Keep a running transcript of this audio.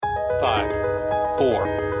5,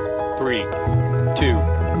 4, 3, 2,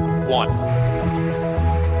 1.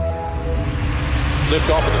 Lift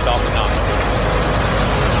off of the Falcon 9.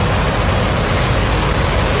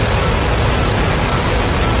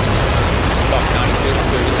 Falcon 9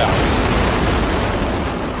 clear the towers.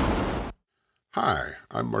 Hi,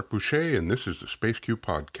 I'm Mark Boucher, and this is the SpaceQ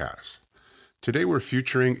Podcast. Today we're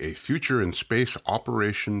featuring a Future in Space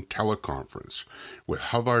Operation teleconference with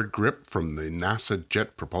Havard Grip from the NASA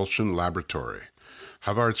Jet Propulsion Laboratory.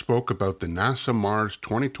 Havard spoke about the NASA Mars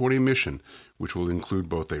 2020 mission, which will include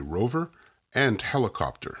both a rover and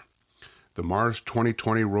helicopter. The Mars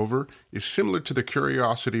 2020 rover is similar to the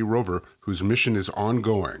Curiosity rover, whose mission is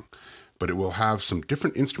ongoing, but it will have some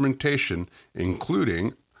different instrumentation,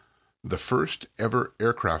 including the first ever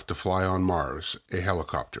aircraft to fly on Mars, a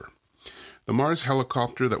helicopter. The Mars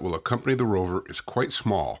helicopter that will accompany the rover is quite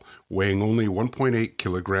small, weighing only 1.8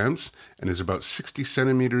 kilograms and is about 60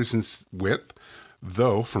 centimeters in width,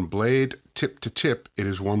 though from blade tip to tip it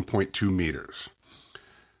is 1.2 meters.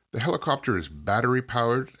 The helicopter is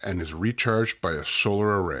battery-powered and is recharged by a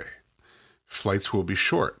solar array. Flights will be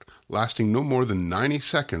short, lasting no more than 90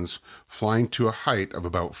 seconds, flying to a height of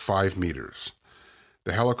about 5 meters.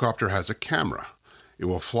 The helicopter has a camera. It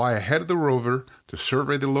will fly ahead of the rover to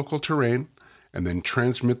survey the local terrain and then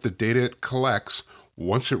transmit the data it collects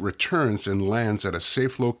once it returns and lands at a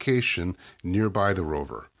safe location nearby the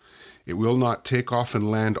rover. It will not take off and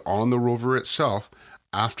land on the rover itself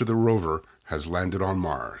after the rover has landed on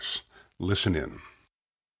Mars. Listen in.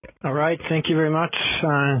 All right. Thank you very much.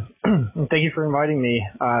 And thank you for inviting me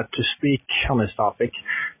to speak on this topic.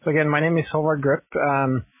 So again, my name is Havard Grip.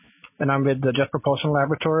 And I'm with the Jet Propulsion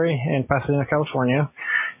Laboratory in Pasadena, California.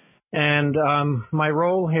 And my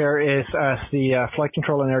role here is as the flight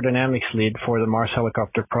control and aerodynamics lead for the Mars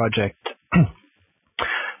helicopter project.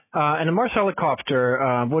 And the Mars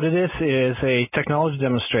helicopter, what it is a technology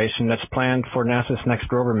demonstration that's planned for NASA's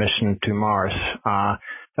next rover mission to Mars.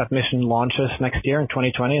 That mission launches next year in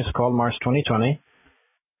 2020. It's called Mars 2020.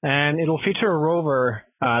 And it'll feature a rover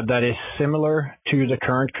that is similar to the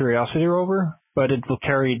current Curiosity rover, but it will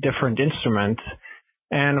carry different instruments.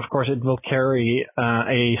 And of course, it will carry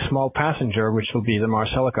a small passenger, which will be the Mars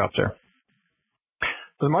helicopter.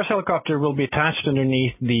 The Mars helicopter will be attached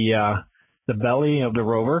underneath the belly of the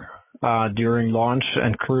rover during launch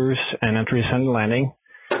and cruise and entry, descent, and landing.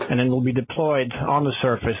 And then will be deployed on the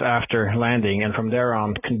surface after landing, and from there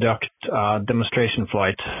on conduct demonstration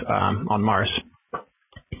flights on Mars.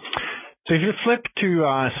 So if you flip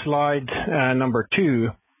to slide number 2,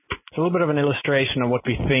 it's a little bit of an illustration of what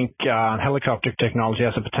we think helicopter technology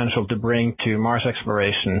has the potential to bring to Mars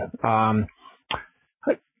exploration.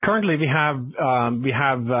 Currently, we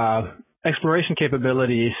have exploration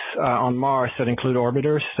capabilities on Mars that include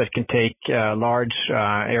orbiters that can take large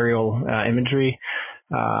aerial imagery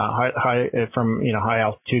from high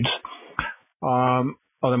altitudes of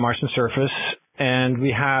the Martian surface. And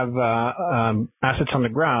we have assets on the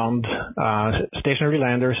ground, stationary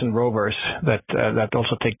landers and rovers that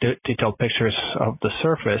also take detailed pictures of the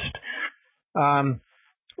surface.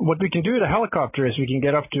 What we can do with a helicopter is we can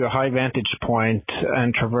get up to a high vantage point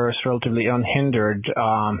and traverse relatively unhindered,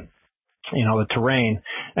 the terrain,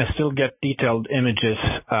 and still get detailed images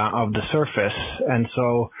of the surface. And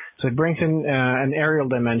so it brings in an aerial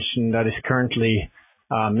dimension that is currently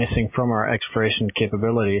missing from our exploration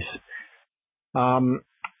capabilities.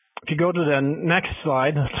 If you go to the next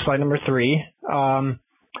slide number 3,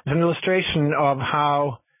 it's an illustration of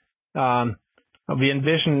how we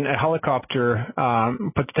envision a helicopter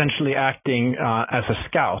potentially acting as a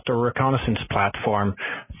scout or reconnaissance platform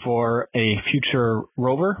for a future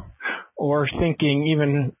rover, or thinking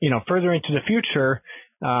even further into the future.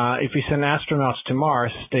 If we send astronauts to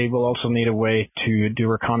Mars, they will also need a way to do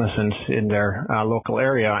reconnaissance in their local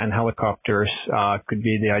area, and helicopters could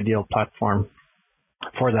be the ideal platform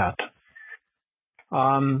for that.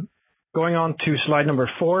 Going on to slide number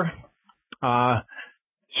 4,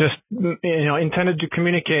 just intended to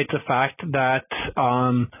communicate the fact that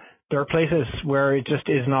there are places where it just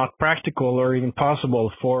is not practical or even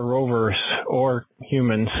possible for rovers or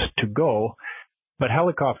humans to go, but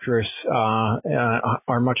helicopters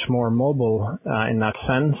are much more mobile in that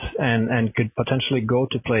sense, and could potentially go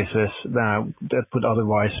to places that would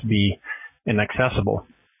otherwise be inaccessible.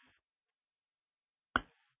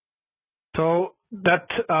 So that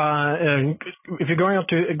if you're going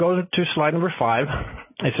go to slide number 5,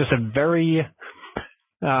 it's just a very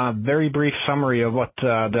brief summary of what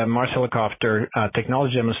the Mars helicopter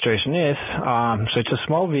technology demonstration is. So it's a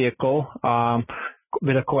small vehicle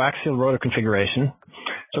with a coaxial rotor configuration.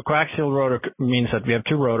 So coaxial rotor means that we have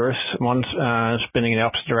two rotors, one spinning in the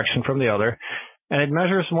opposite direction from the other, and it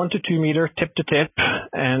measures 1 to 2 meter tip to tip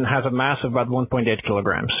and has a mass of about 1.8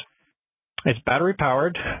 kilograms. It's battery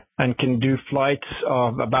powered and can do flights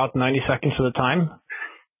of about 90 seconds at a time.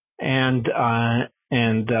 And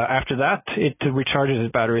after that, it recharges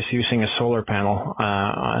its batteries using a solar panel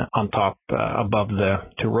on top above the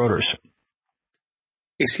two rotors.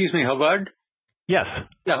 Excuse me, Håvard? Yes.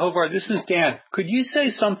 Yeah, Håvard, this is Dan. Could you say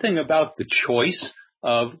something about the choice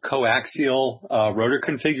of coaxial rotor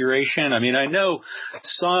configuration? I mean, I know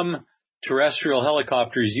some terrestrial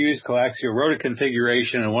helicopters use coaxial rotor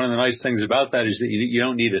configuration, and one of the nice things about that is that you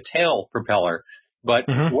don't need a tail propeller. But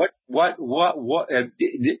what is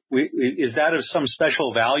that of some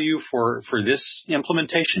special value for this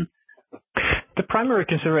implementation? The primary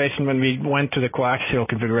consideration when we went to the coaxial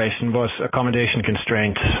configuration was accommodation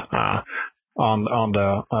constraints on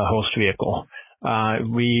the host vehicle.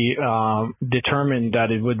 We determined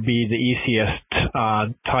that it would be the easiest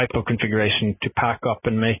type of configuration to pack up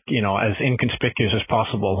and make, as inconspicuous as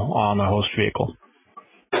possible on a host vehicle.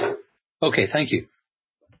 Okay, thank you.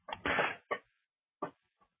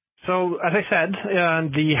 So, as I said,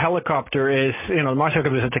 the helicopter is, the Mars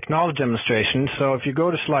helicopter is a technology demonstration. So if you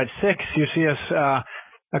go to slide 6, you see a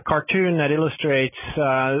cartoon that illustrates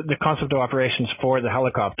the concept of operations for the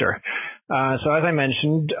helicopter. So as I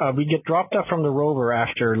mentioned, we get dropped off from the rover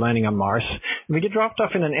after landing on Mars. We get dropped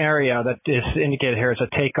off in an area that is indicated here as a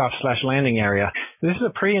takeoff/landing area. This is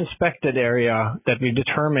a pre-inspected area that we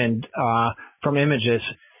determined from images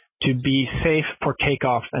to be safe for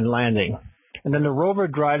takeoff and landing. And then the rover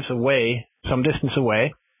drives away, some distance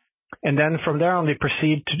away. And then from there on, we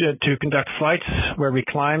proceed to conduct flights where we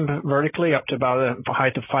climb vertically up to about a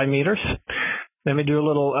height of 5 meters. Then we do a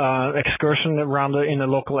little excursion around in the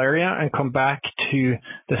local area and come back to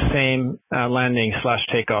the same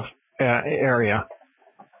landing/takeoff area.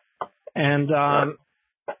 And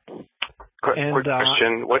quick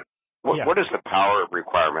question: what is the power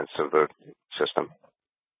requirements of the system?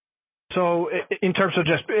 So in terms of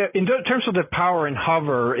the power in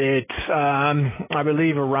hover, it's I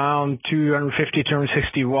believe around 250,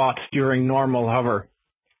 260 watts during normal hover.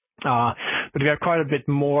 But we have quite a bit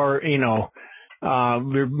more,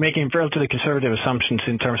 we're making relatively conservative assumptions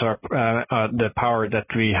in terms of the power that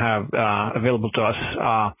we have available to us.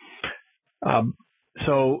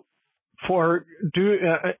 So for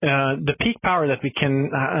the peak power that we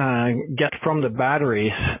can get from the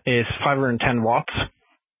batteries is 510 watts.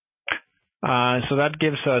 So that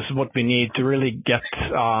gives us what we need to really get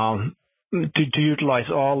to utilize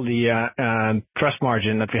all the thrust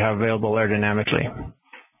margin that we have available aerodynamically.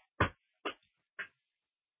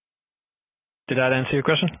 Did that answer your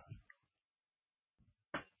question?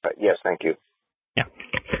 Yes, thank you. Yeah.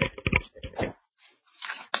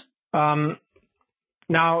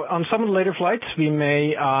 Now, on some of the later flights, we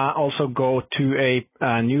may also go to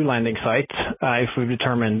a new landing site if we've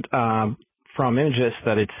determined from images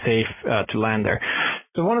that it's safe to land there.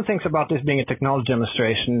 So one of the things about this being a technology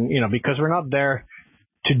demonstration, because we're not there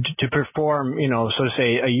to perform, so to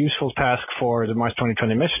say, a useful task for the Mars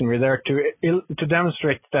 2020 mission, we're there to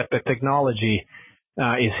demonstrate that the technology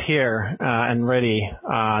is here and ready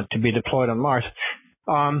to be deployed on Mars.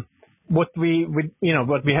 What we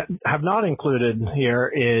have not included here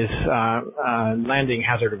is landing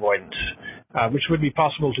hazard avoidance, which would be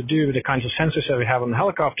possible to do with the kinds of sensors that we have on the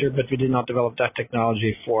helicopter, but we did not develop that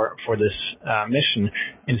technology for this mission.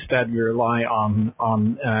 Instead, we rely on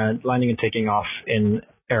landing and taking off in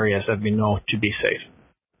areas that we know to be safe.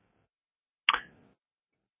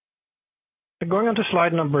 Going on to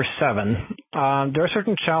slide number 7, there are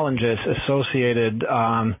certain challenges associated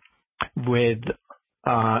with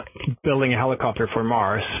building a helicopter for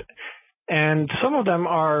Mars. And some of them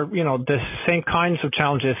are, the same kinds of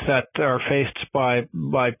challenges that are faced by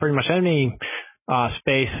pretty much any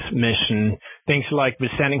space mission. Things like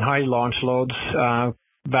withstanding high launch loads,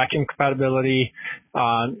 vacuum compatibility,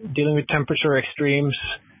 dealing with temperature extremes,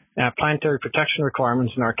 planetary protection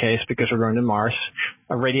requirements in our case because we're going to Mars,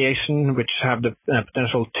 radiation, which have the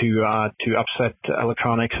potential to upset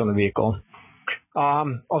electronics on the vehicle.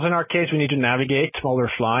 Also in our case, we need to navigate while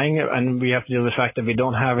we're flying, and we have to deal with the fact that we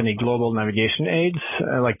don't have any global navigation aids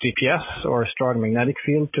like GPS or a strong magnetic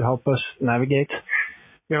field to help us navigate.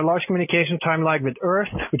 We have a large communication time lag with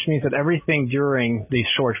Earth, which means that everything during these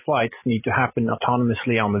short flights need to happen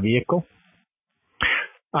autonomously on the vehicle.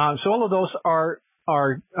 So all of those are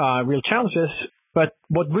real challenges, but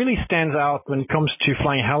what really stands out when it comes to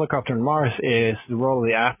flying a helicopter on Mars is the role of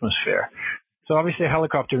the atmosphere. So obviously a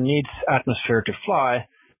helicopter needs atmosphere to fly,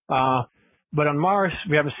 But on Mars,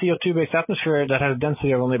 we have a CO2-based atmosphere that has a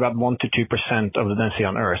density of only about 1 to 2% of the density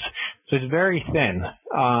on Earth. So it's very thin.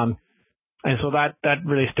 And so that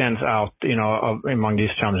really stands out, among these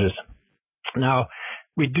challenges. Now,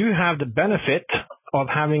 we do have the benefit of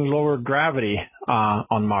having lower gravity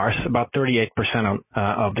on Mars, about 38%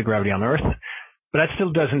 of the gravity on Earth. But that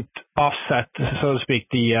still doesn't offset, so to speak,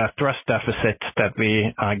 the thrust deficit that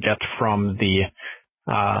we get from the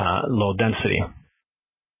low density.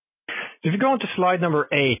 If you go on to slide number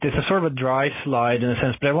 8, it's a sort of a dry slide in a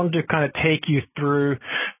sense, but I wanted to kind of take you through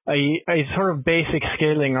a sort of basic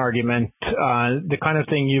scaling argument, the kind of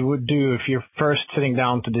thing you would do if you're first sitting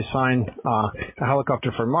down to design a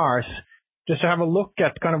helicopter for Mars, just to have a look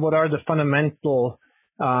at kind of what are the fundamental,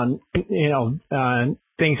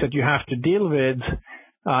 things that you have to deal with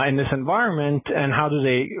in this environment, and how do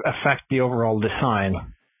they affect the overall design.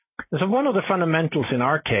 So one of the fundamentals in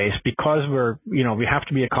our case, because we have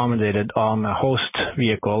to be accommodated on a host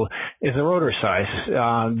vehicle, is the rotor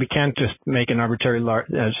size. We can't just make an arbitrary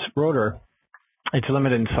rotor. It's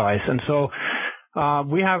limited in size. And so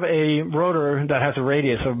we have a rotor that has a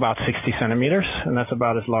radius of about 60 centimeters, and that's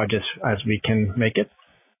about as large as we can make it.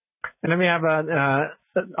 And then we have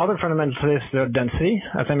other fundamental is the density.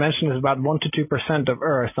 As I mentioned, is about 1 to 2% of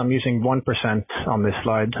Earth. I'm using 1% on this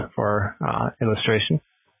slide for illustration.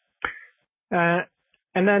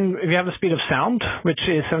 And then we have the speed of sound, which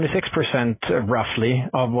is 76% roughly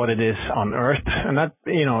of what it is on Earth. And that,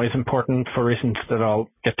 is important for reasons that I'll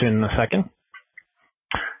get to in a second.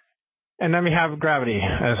 And then we have gravity,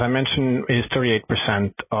 as I mentioned, is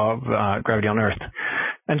 38% of gravity on Earth.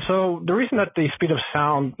 And so the reason that the speed of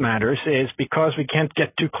sound matters is because we can't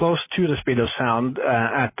get too close to the speed of sound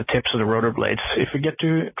at the tips of the rotor blades. If we get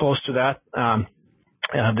too close to that,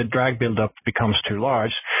 the drag buildup becomes too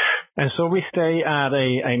large. And so we stay at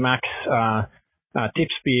a max tip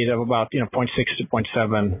speed of about 0.6 to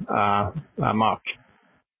 0.7 Mach.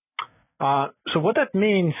 So what that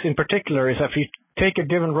means in particular is if you take a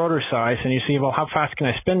given rotor size and you see, well, how fast can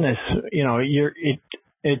I spin this?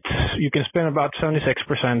 You can spin about 76%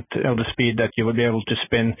 of the speed that you would be able to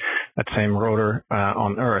spin that same rotor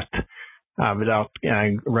on Earth without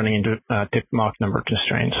running into tip Mach number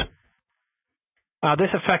constraints.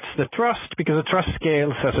 This affects the thrust because the thrust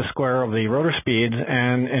scales as a square of the rotor speed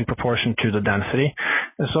and in proportion to the density.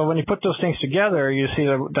 And so when you put those things together, you see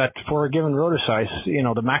that for a given rotor size,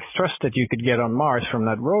 the max thrust that you could get on Mars from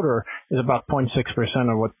that rotor is about 0.6%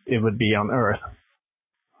 of what it would be on Earth.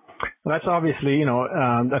 Well, that's obviously,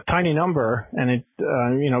 a tiny number, and it,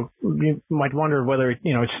 you might wonder whether,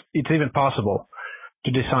 it's even possible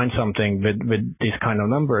to design something with these kind of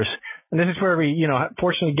numbers. And this is where we,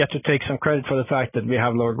 fortunately get to take some credit for the fact that we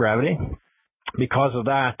have lower gravity. Because of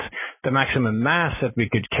that, the maximum mass that we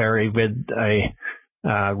could carry with a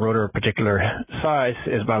rotor of particular size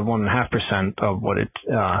is about 1.5% of what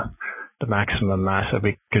the maximum mass that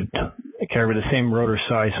we could carry with the same rotor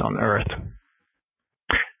size on Earth.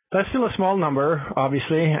 That's still a small number,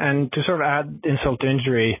 obviously, and to sort of add insult to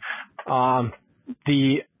injury,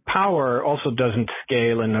 the power also doesn't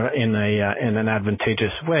scale in an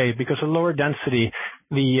advantageous way because of lower density.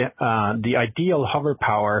 The ideal hover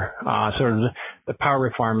power, sort of the power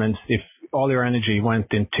requirements, if all your energy went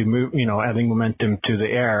into adding momentum to the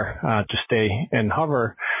air to stay and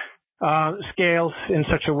hover, scales in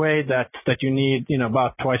such a way that you need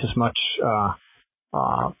about twice as much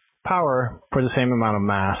power for the same amount of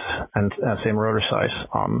mass and same rotor size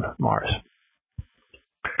on Mars.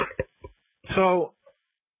 So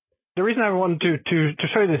the reason I wanted to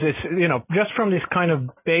show you this is, just from this kind of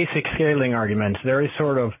basic scaling arguments, there is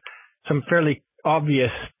sort of some fairly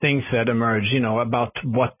obvious things that emerge, about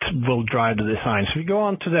what will drive the design. So if we go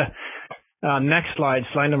on to the next slide,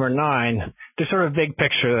 slide number 9, there's sort of a big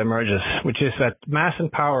picture that emerges, which is that mass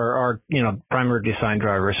and power are, primary design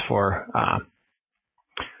drivers for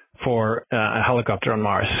a helicopter on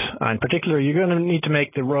Mars. In particular, you're going to need to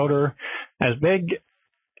make the rotor as big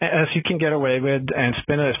as you can get away with and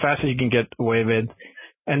spin it as fast as you can get away with,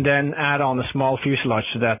 and then add on a small fuselage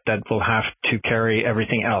to that will have to carry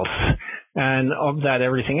everything else. And of that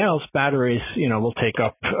everything else, batteries, will take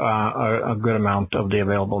up a good amount of the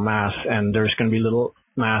available mass, and there's going to be little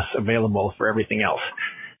mass available for everything else.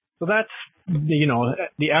 So that's,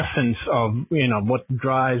 the essence of, what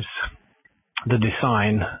drives the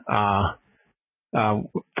design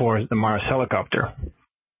for the Mars helicopter.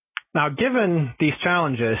 Now, given these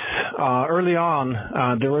challenges, early on,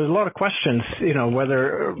 there was a lot of questions,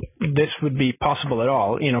 whether this would be possible at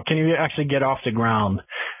all. Can you actually get off the ground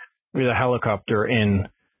with a helicopter in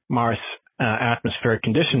Mars atmospheric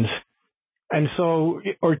conditions? And so,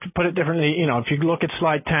 or to put it differently, if you look at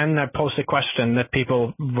slide 10, I posed a question that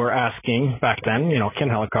people were asking back then, can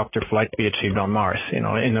helicopter flight be achieved on Mars, in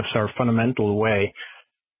a sort of fundamental way?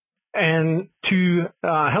 And to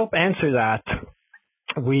help answer that,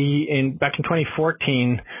 we, back in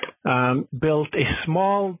 2014, built a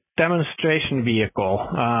small demonstration vehicle.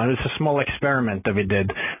 It's a small experiment that we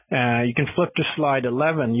did. You can flip to slide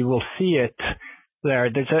 11. You will see it there.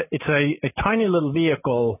 It's a tiny little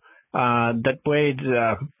vehicle that weighed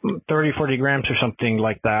 30, 40 grams or something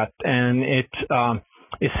like that. And it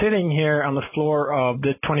is sitting here on the floor of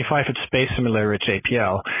the 25-foot space simulator at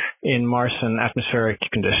JPL in Martian atmospheric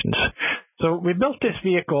conditions. So we built this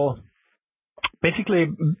vehicle basically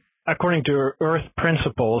according to Earth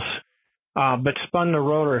principles, but spun the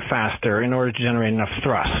rotor faster in order to generate enough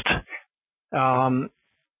thrust. And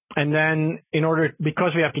then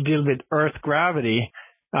because we have to deal with Earth gravity,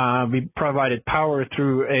 we provided power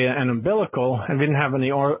through an umbilical, and we didn't have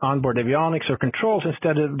any onboard avionics or controls.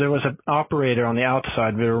 Instead, there was an operator on the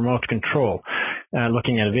outside with a remote control,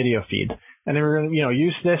 looking at a video feed. And they were going to,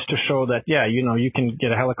 use this to show that, you can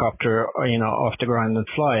get a helicopter, off the ground and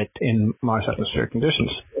fly it in Mars atmospheric conditions.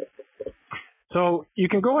 So you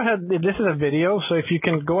can go ahead. This is a video, so if you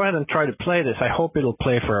can go ahead and try to play this, I hope it'll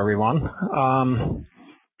play for everyone.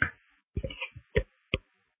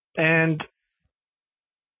 And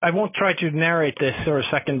I won't try to narrate this sort of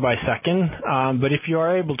second by second, but if you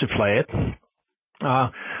are able to play it,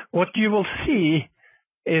 what you will see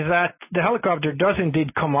is that the helicopter does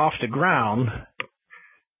indeed come off the ground,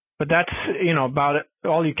 but that's, about it,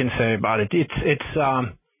 all you can say about it. It's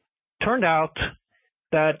turned out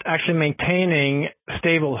that actually maintaining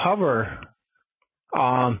stable hover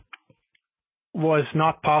was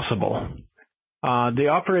not possible. The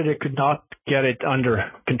operator could not get it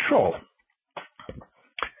under control.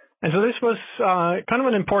 And so this was kind of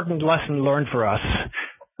an important lesson learned for us,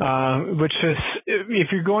 which is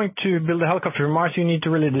if you're going to build a helicopter for Mars, you need to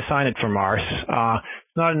really design it for Mars.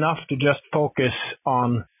 It's not enough to just focus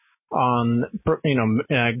on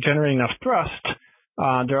generating enough thrust.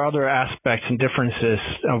 There are other aspects and differences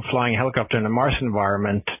of flying a helicopter in a Mars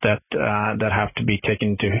environment that have to be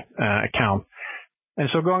taken into account. And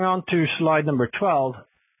so going on to slide number 12,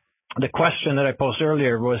 the question that I posed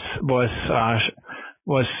earlier was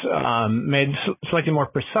made slightly more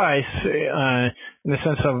precise in the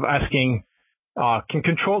sense of asking, can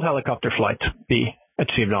controlled helicopter flight be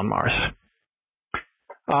achieved on Mars?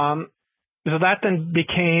 So that then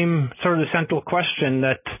became sort of the central question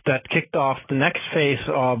that kicked off the next phase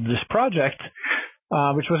of this project,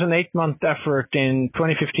 which was an 8-month effort in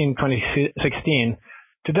 2015-2016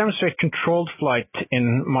 to demonstrate controlled flight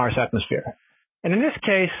in Mars atmosphere. And in this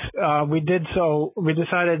case, we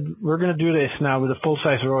decided we're going to do this now with a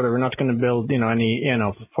full-size rotor. We're not going to build, any,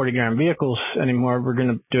 40-gram vehicles anymore. We're going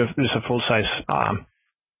to do this a full-size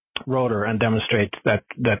rotor and demonstrate that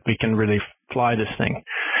we can really fly this thing.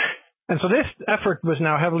 And so this effort was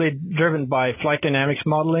now heavily driven by flight dynamics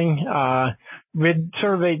modeling, with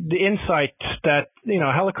sort of the insight that,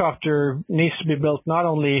 a helicopter needs to be built not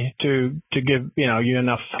only to give, you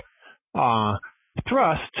enough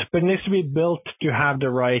thrust, but it needs to be built to have the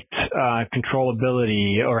right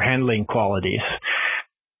controllability or handling qualities.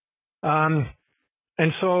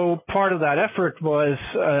 And so part of that effort was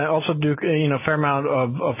also do a fair amount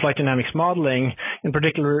of flight dynamics modeling. In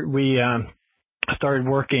particular, we started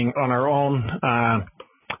working on our own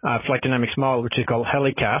flight dynamics model, which is called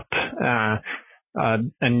HeliCap.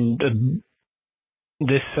 And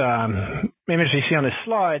this image you see on this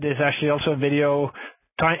slide is actually also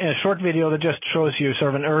a short video that just shows you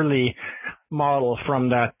sort of an early model from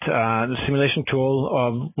that the simulation tool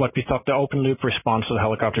of what we thought the open loop response of the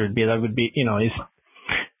helicopter would be. That would be, is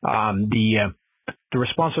the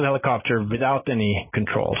response of the helicopter without any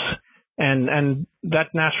controls. And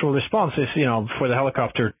that natural response is, for the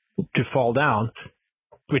helicopter to fall down,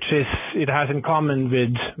 which it has in common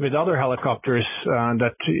with other helicopters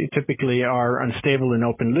that typically are unstable in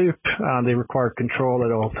open loop. They require control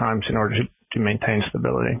at all times in order to maintain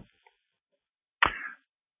stability.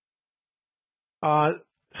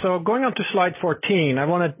 So going on to slide 14, I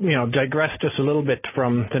want to digress just a little bit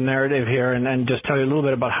from the narrative here and just tell you a little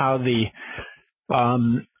bit about how the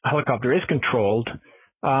helicopter is controlled.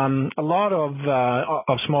 A lot of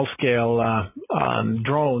small-scale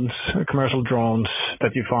drones, commercial drones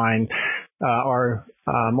that you find are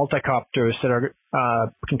multicopters that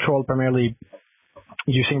are controlled primarily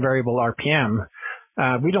using variable RPM.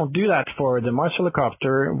 We don't do that for the Mars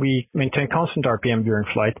helicopter. We maintain constant RPM during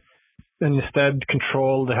flight and instead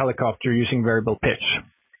control the helicopter using variable pitch.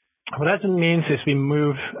 What that means is we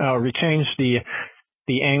change the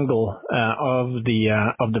the angle of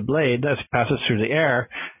the blade as it passes through the air,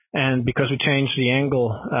 and because we change the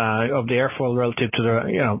angle of the airfoil relative to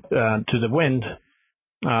the to the wind,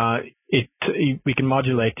 we can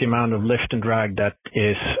modulate the amount of lift and drag that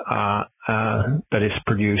is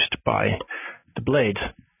produced by the blades.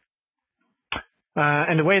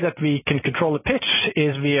 And the way that we can control the pitch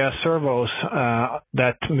is via servos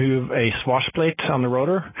that move a swash plate on the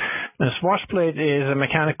rotor. And a swash plate is a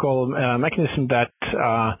mechanical mechanism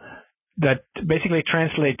that basically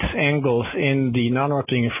translates angles in the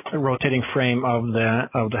non-rotating frame of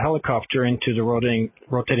the helicopter into the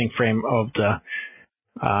rotating frame of the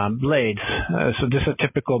blades. So this is a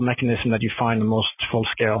typical mechanism that you find in most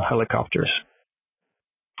full-scale helicopters.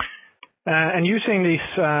 And using these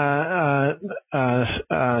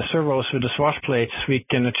servos with the swash plates, we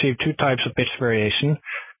can achieve two types of pitch variation.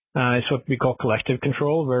 It's what we call collective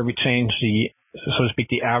control, where we change so to speak,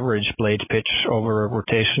 the average blade pitch over a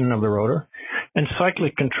rotation of the rotor, and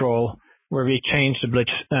cyclic control, where we change the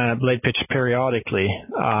blade pitch periodically.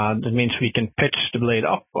 That means we can pitch the blade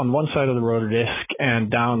up on one side of the rotor disc and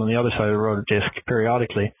down on the other side of the rotor disc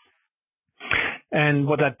periodically. And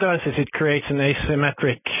what that does is it creates an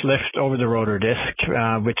asymmetric lift over the rotor disc,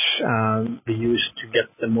 which we use to get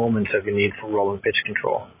the moments that we need for roll and pitch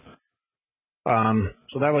control.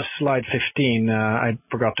 So that was slide 15. I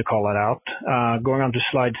forgot to call that out. Going on to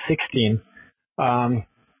slide 16.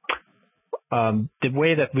 The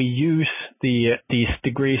way that we use these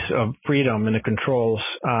degrees of freedom in the controls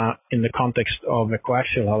in the context of a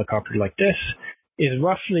coaxial helicopter like this is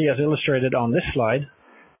roughly as illustrated on this slide.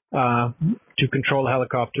 To control the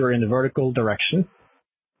helicopter in the vertical direction,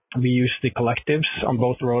 we use the collectives on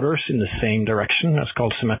both rotors in the same direction. That's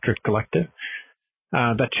called symmetric collective.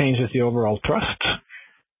 That changes the overall thrust.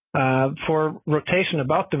 For rotation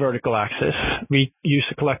about the vertical axis, we use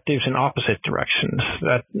the collectives in opposite directions.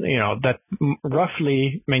 That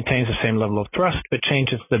roughly maintains the same level of thrust, but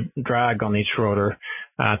changes the drag on each rotor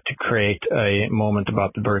to create a moment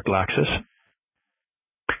about the vertical axis.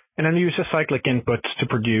 And then we use the cyclic inputs to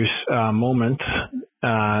produce moments,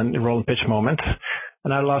 roll and pitch moments.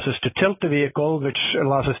 And that allows us to tilt the vehicle, which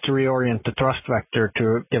allows us to reorient the thrust vector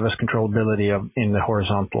to give us controllability in the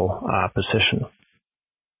horizontal position.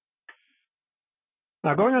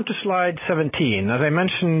 Now, going on to slide 17, as I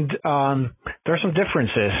mentioned, there are some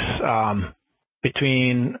differences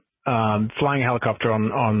between flying a helicopter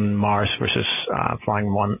on Mars versus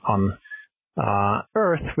flying one on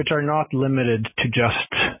Earth, which are not limited to just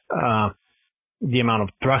the amount of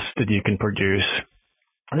thrust that you can produce.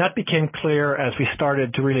 And that became clear as we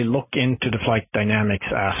started to really look into the flight dynamics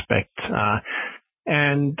aspect.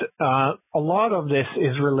 And a lot of this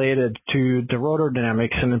is related to the rotor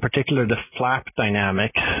dynamics, and in particular the flap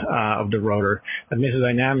dynamics of the rotor. That means the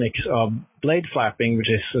dynamics of blade flapping, which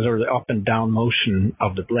is sort of the up and down motion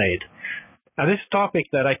of the blade. Now, this topic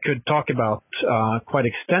that I could talk about quite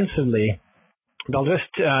extensively, but I'll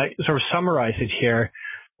just sort of summarize it here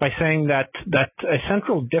by saying that a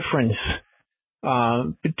central difference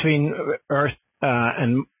between Earth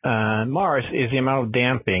and Mars is the amount of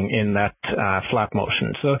damping in that flap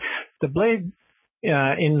motion. So the blade,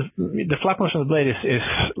 in the flap motion of the blade is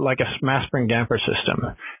like a mass spring damper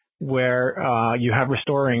system, where you have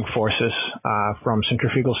restoring forces from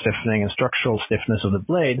centrifugal stiffening and structural stiffness of the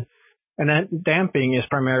blade, and that damping is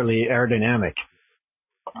primarily aerodynamic.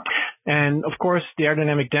 And of course, the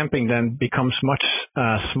aerodynamic damping then becomes much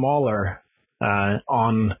smaller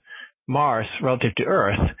on Mars relative to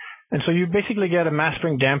Earth. And so you basically get a mass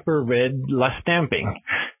spring damper with less damping.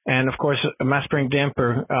 And of course, a mass spring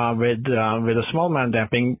damper with a small amount of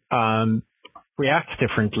damping reacts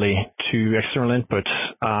differently to external inputs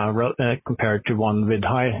compared to one with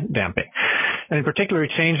high damping. And in particular,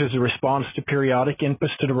 it changes the response to periodic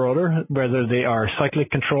inputs to the rotor, whether they are cyclic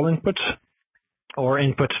control inputs or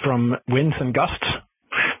inputs from winds and gusts.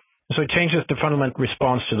 So it changes the fundamental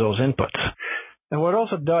response to those inputs. And what it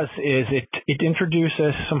also does is it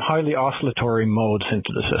introduces some highly oscillatory modes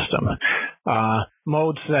into the system,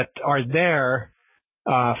 modes that are there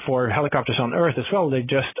for helicopters on Earth as well. They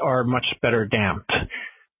just are much better damped.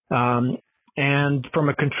 And from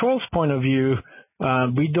a controls point of view,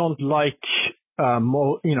 we don't like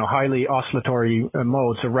highly oscillatory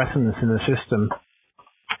modes or resonance in the system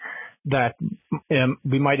that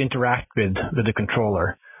we might interact with the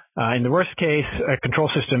controller. In the worst case, a control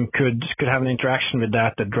system could have an interaction with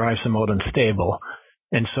that drives the mode unstable.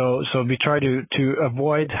 And so we try to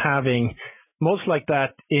avoid having modes like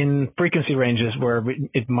that in frequency ranges where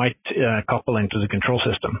it might couple into the control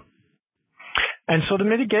system. And so the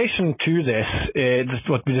mitigation to this,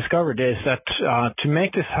 what we discovered is that to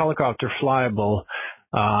make this helicopter flyable,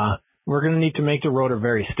 we're going to need to make the rotor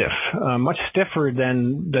very stiff, much stiffer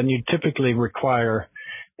than you typically require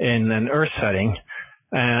in an Earth setting.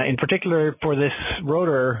 In particular, for this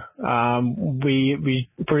rotor, we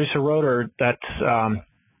produce a rotor that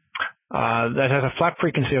has a flap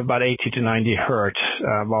frequency of about 80 to 90 hertz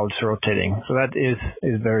while it's rotating. So that is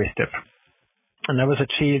very stiff. And that was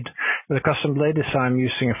achieved with a custom blade design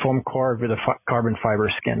using a foam core with a carbon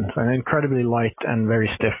fiber skin. So an incredibly light and very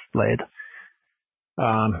stiff blade.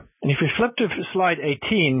 And if we flip to slide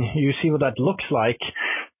 18, you see what that looks like.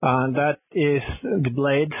 That is the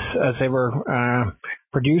blades as they were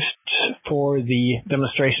produced for the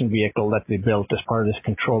demonstration vehicle that we built as part of this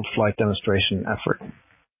controlled flight demonstration effort.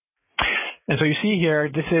 And so you see here,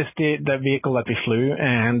 this is the vehicle that we flew,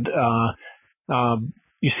 and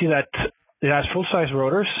you see that it has full-size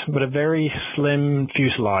rotors, but a very slim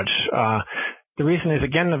fuselage. The reason is,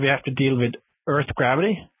 again, that we have to deal with Earth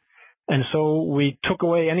gravity, and so we took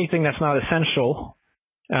away anything that's not essential,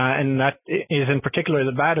 and that is in particular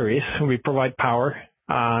the batteries. We provide power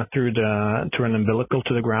through an umbilical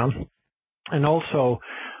to the ground, and also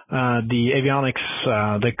the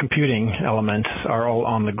avionics, the computing elements are all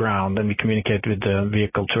on the ground, and we communicate with the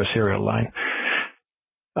vehicle through a serial line.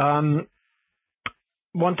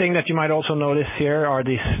 One thing that you might also notice here are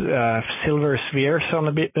these silver spheres on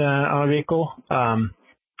a vehicle.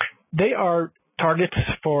 They are targets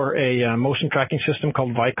for a motion tracking system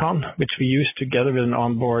called Vicon, which we use together with an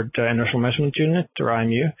onboard inertial measurement unit, or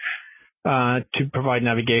IMU, to provide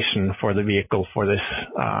navigation for the vehicle for this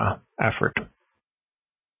effort.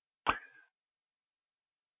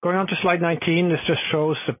 Going on to slide 19, this just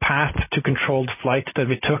shows the path to controlled flight that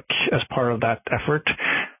we took as part of that effort.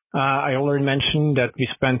 I already mentioned that we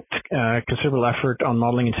spent considerable effort on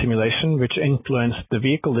modeling and simulation, which influenced the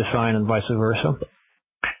vehicle design and vice versa.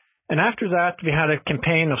 And after that, we had a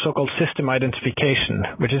campaign of so-called system identification,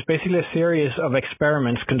 which is basically a series of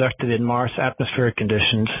experiments conducted in Mars atmospheric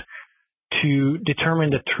conditions to determine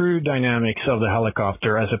the true dynamics of the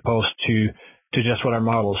helicopter as opposed to just what our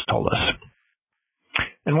models told us.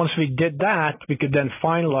 And once we did that, we could then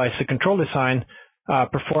finalize the control design,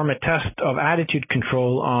 perform a test of attitude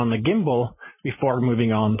control on the gimbal before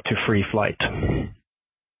moving on to free flight.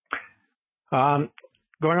 Going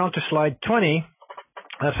on to slide 20,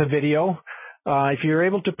 that's a video. If you're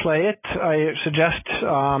able to play it, I suggest,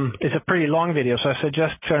 it's a pretty long video, so I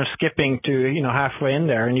suggest kind of skipping to, halfway in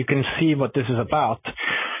there, and you can see what this is about.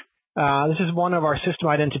 This is one of our system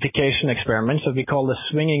identification experiments that we call the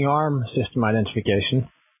swinging arm system identification.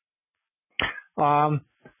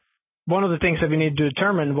 One of the things that we needed to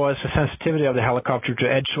determine was the sensitivity of the helicopter to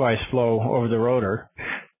edgewise flow over the rotor.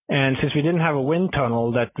 And since we didn't have a wind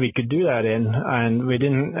tunnel that we could do that in, and we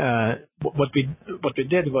didn't, what we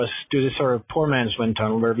did was do this sort of poor man's wind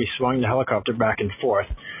tunnel where we swung the helicopter back and forth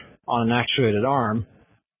on an actuated arm.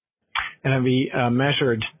 And then we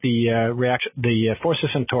measured the forces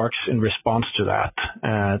and torques in response to that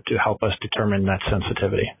to help us determine that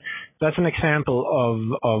sensitivity. That's an example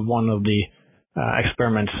of one of the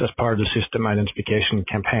experiments as part of the system identification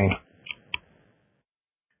campaign.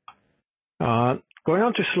 Going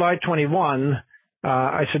on to slide 21,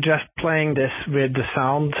 I suggest playing this with the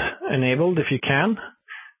sound enabled if you can.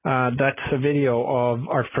 That's a video of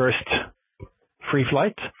our first free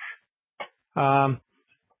flight.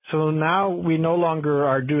 So now we no longer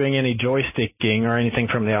are doing any joysticking or anything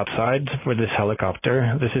from the outside for this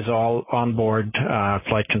helicopter. This is all onboard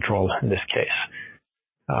flight control in this case.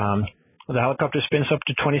 The helicopter spins up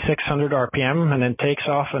to 2,600 RPM and then takes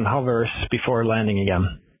off and hovers before landing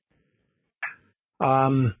again.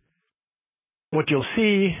 What you'll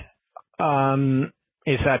see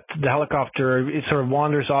is that the helicopter, it sort of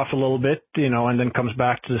wanders off a little bit, and then comes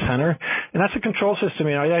back to the center. And that's a control system.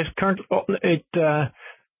 It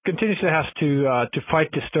continuously has to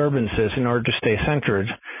fight disturbances in order to stay centered.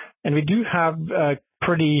 And we do have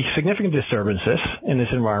pretty significant disturbances in this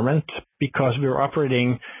environment because we're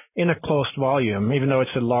operating in a closed volume. Even though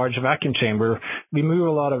it's a large vacuum chamber, we move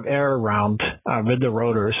a lot of air around with the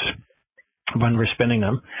rotors when we're spinning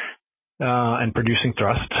them and producing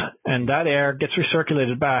thrust. And that air gets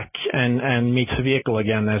recirculated back and meets the vehicle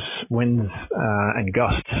again as winds and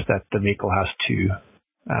gusts that the vehicle has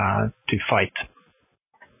to fight.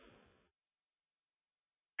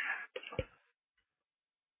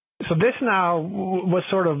 So this now was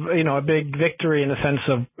sort of, a big victory in the sense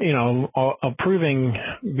of proving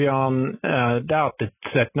beyond doubt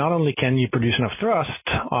that not only can you produce enough thrust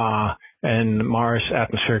in Mars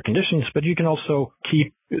atmospheric conditions, but you can also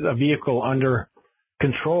keep a vehicle under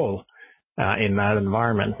control in that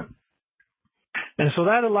environment. And so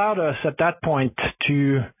that allowed us at that point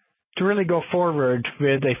to to really go forward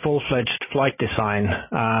with a full-fledged flight design.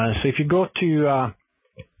 So if you go to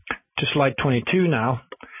slide 22 now,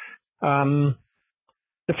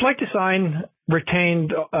 the flight design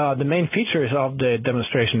retained the main features of the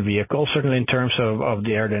demonstration vehicle, certainly in terms of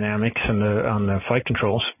the aerodynamics and the flight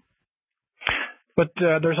controls. But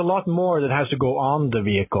there's a lot more that has to go on the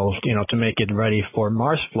vehicle, to make it ready for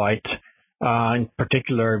Mars flight. In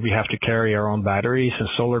particular, we have to carry our own batteries and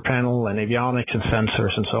solar panel and avionics and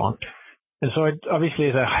sensors and so on. And so it obviously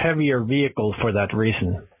is a heavier vehicle for that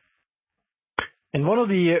reason. And one of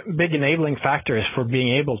the big enabling factors for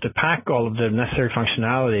being able to pack all of the necessary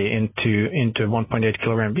functionality into 1.8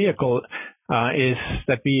 kilogram vehicle is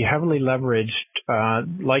that we heavily leveraged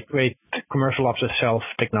lightweight commercial off-the-shelf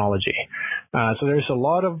technology. So there's a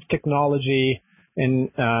lot of technology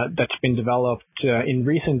that's been developed in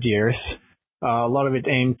recent years. A lot of it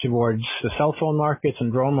aimed towards the cell phone markets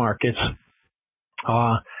and drone markets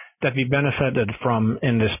that we benefited from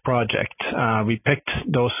in this project. We picked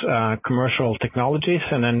those commercial technologies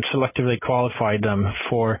and then selectively qualified them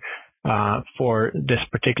for this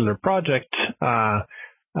particular project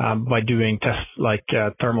by doing tests like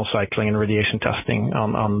thermal cycling and radiation testing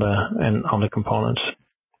on the components.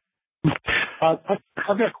 I've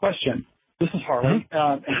got a question. This is Harley,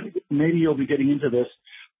 and maybe you'll be getting into this.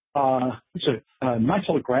 It's a nice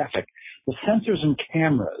little graphic. The sensors and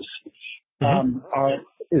cameras.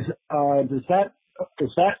 Is that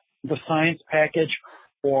the science package,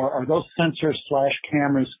 or are those sensors /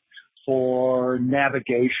 cameras for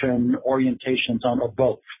navigation, orientations on, or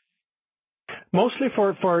both? Mostly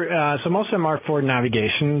so most of them are for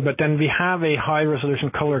navigation, but then we have a high resolution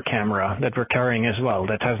color camera that we're carrying as well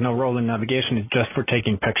that has no role in navigation. It's just for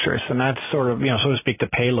taking pictures. And that's sort of, so to speak, the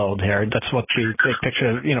payload here. That's what we take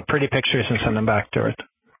pictures, pretty pictures and send them back to Earth.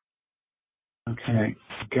 Okay.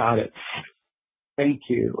 Got it. Thank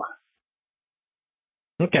you.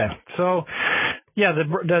 Okay. So, yeah,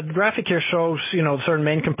 the graphic here shows, certain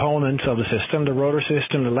main components of the system, the rotor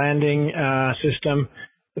system, the landing system,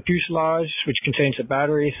 the fuselage, which contains the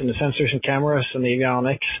batteries and the sensors and cameras and the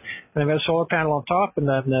avionics. And then we have a solar panel on top and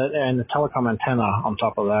then the telecom antenna on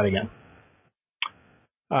top of that again.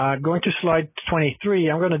 Going to slide 23,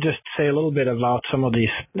 I'm going to just say a little bit about some of these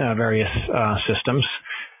various systems.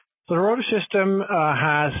 So the rotor system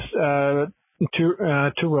has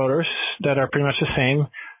two rotors that are pretty much the same.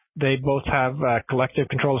 They both have collective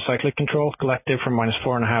control, cyclic control, collective from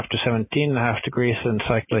 -4.5 to 17.5 degrees and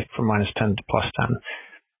cyclic from -10 to +10.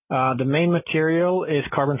 The main material is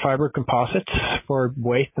carbon fiber composites for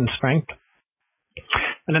weight and strength.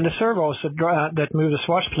 And then the servos that move the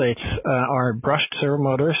swatch plates are brushed servo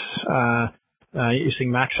motors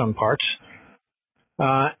using Maxon parts.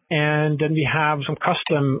 And then we have some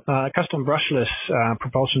custom brushless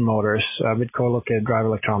propulsion motors with co-located drive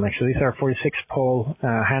electronics. So these are 46-pole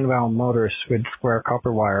hand-wound motors with square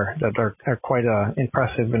copper wire that are quite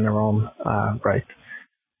impressive in their own right.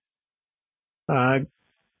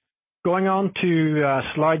 Going on to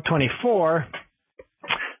slide 24,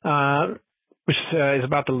 which is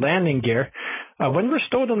about the landing gear. When we're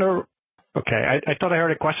stowed on the... Okay, I thought I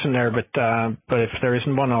heard a question there, but if there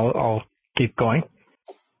isn't one, I'll keep going.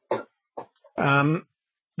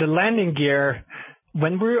 The landing gear,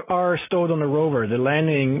 when we are stowed on the rover, the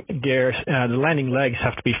landing gears, the landing legs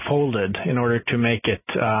have to be folded in order to make it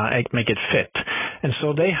fit. And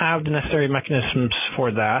so they have the necessary mechanisms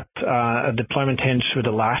for that, a deployment hinge with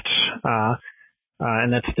a latch,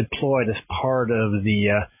 and that's deployed as part of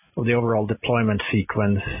the overall deployment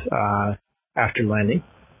sequence after landing.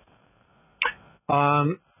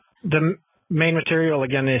 The main material,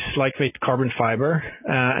 again, is lightweight carbon fiber,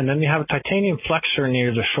 and then we have a titanium flexor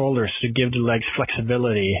near the shoulders to give the legs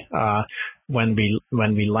flexibility when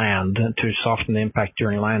we land to soften the impact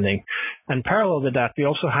during landing. And parallel with that, we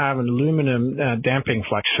also have an aluminum damping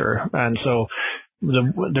flexor. And so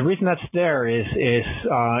the reason that's there is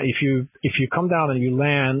if you come down and you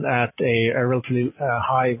land at a relatively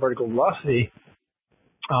high vertical velocity,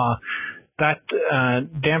 that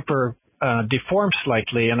damper deforms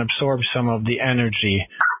slightly and absorbs some of the energy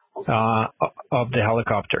of the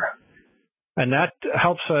helicopter. And that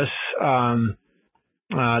helps us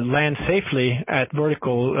land safely at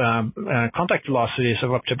vertical contact velocities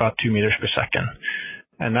of up to about 2 meters per second.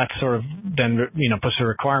 And that sort of then, puts a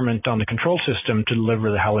requirement on the control system to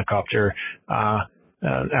deliver the helicopter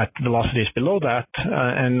at velocities below that.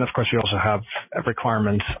 And of course, we also have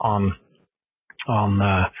requirements on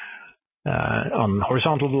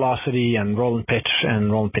horizontal velocity and roll and pitch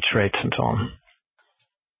rates and so on.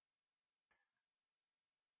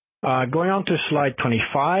 Going on to slide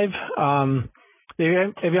 25,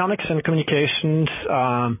 the avionics and communications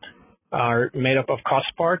are made up of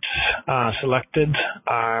COTS parts selected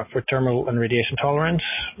for thermal and radiation tolerance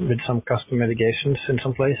with some custom mitigations in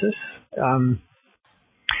some places.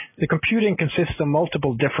 The computing consists of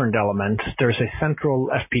multiple different elements. There's a central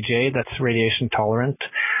FPGA that's radiation tolerant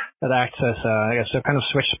that acts as a kind of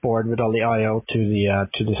switchboard with all the I/O to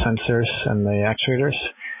the sensors and the actuators.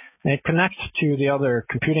 And it connects to the other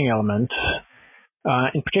computing elements.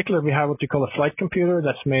 In particular, we have what we call a flight computer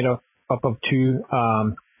that's made up of two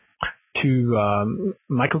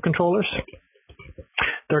microcontrollers.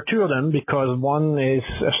 There are two of them because one is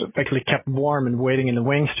effectively kept warm and waiting in the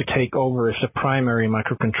wings to take over if the primary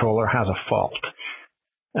microcontroller has a fault.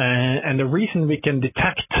 And the reason we can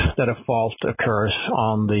detect that a fault occurs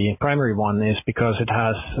on the primary one is because it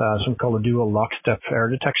has something called a dual lockstep error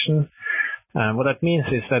detection. What that means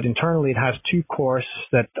is that internally it has two cores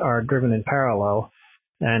that are driven in parallel,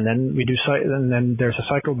 and then then there's a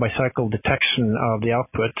cycle-by-cycle detection of the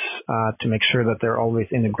outputs to make sure that they're always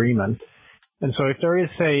in agreement. And so if there is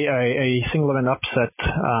a single event upset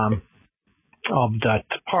of that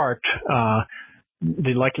part,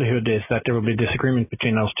 the likelihood is that there will be disagreement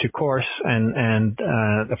between those two cores, and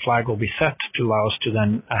the flag will be set to allow us to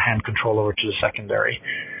then hand control over to the secondary.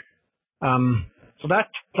 So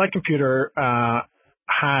that flight computer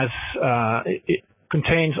it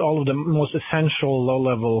contains all of the most essential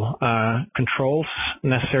low-level controls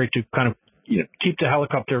necessary to kind of keep the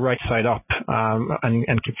helicopter right side up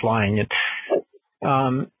and keep flying it.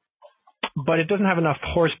 But it doesn't have enough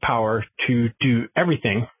horsepower to do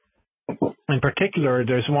everything. In particular,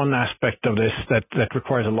 there's one aspect of this that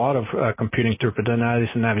requires a lot of computing throughput, and that is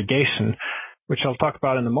navigation, which I'll talk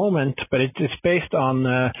about in a moment, but it's based on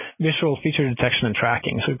visual feature detection and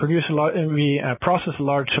tracking. So we process a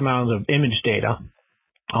large amount of image data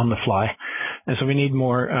on the fly, and so we need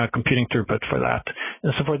more computing throughput for that.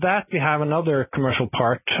 And so for that, we have another commercial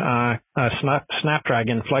part, a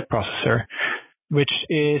Snapdragon flight processor, which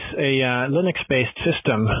is a Linux-based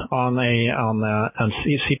system on a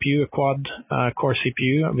CPU, a quad-core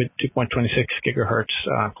CPU with 2.26 gigahertz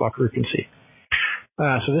clock frequency.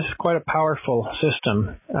 So this is quite a powerful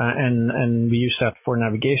system, and we use that for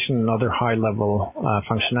navigation and other high-level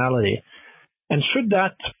functionality. And should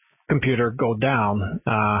that computer go down,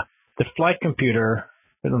 the flight computer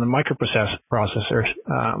on the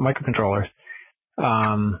microcontroller,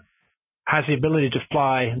 has the ability to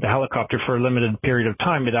fly the helicopter for a limited period of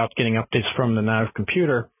time without getting updates from the nav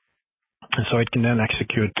computer, and so it can then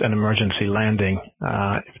execute an emergency landing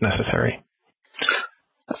if necessary.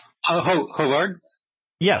 Håvard?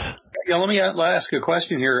 Yes. Yeah, let me ask a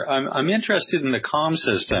question here. I'm interested in the comm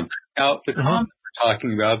system. Now, the comm we're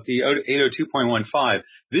talking about, the 802.15,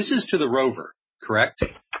 this is to the rover, correct?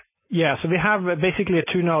 Yeah, so we have basically a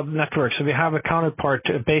two-node network. So we have a counterpart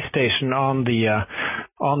base station on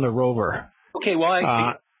the rover. Okay, well,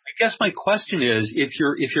 I guess my question is, if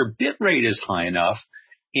your bit rate is high enough,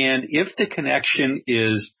 and if the connection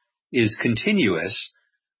is continuous,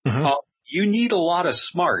 you need a lot of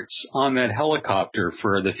smarts on that helicopter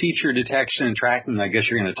for the feature detection and tracking. I guess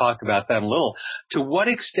you're going to talk about that in a little. To what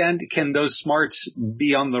extent can those smarts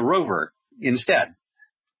be on the rover instead?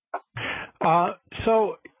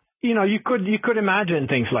 So, you could imagine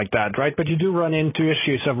things like that, right? But you do run into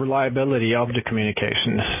issues of reliability of the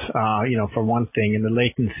communications, for one thing, and the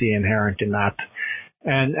latency inherent in that.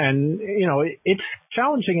 And it's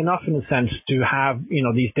challenging enough in a sense to have,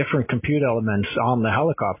 these different compute elements on the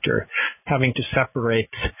helicopter, having to separate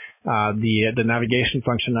the navigation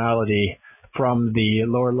functionality from the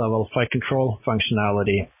lower level flight control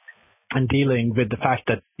functionality, and dealing with the fact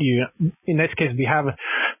that in this case, we have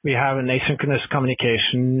an asynchronous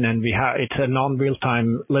communication, and it's a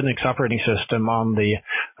non-real-time Linux operating system on the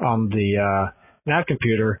nav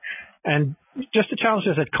computer, and just the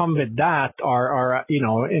challenges that come with that are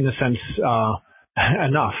in a sense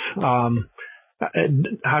enough.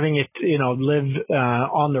 Having it live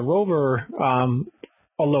on the rover,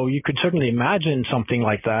 although you could certainly imagine something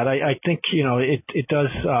like that, I think it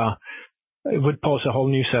does. It would pose a whole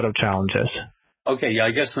new set of challenges. Okay, yeah,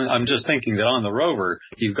 I guess I'm just thinking that on the rover,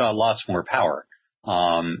 you've got lots more power.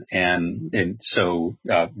 And so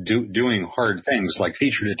doing hard things like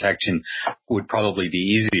feature detection would probably be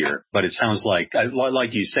easier. But it sounds like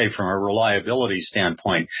you say, from a reliability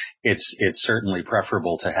standpoint, it's certainly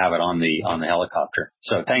preferable to have it on the helicopter.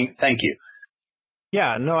 So thank you.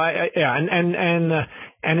 Yeah, no,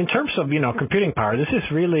 and in terms of computing power, this is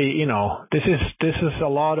really this is a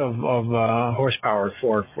lot of horsepower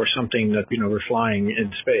for something that we're flying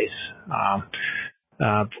in space on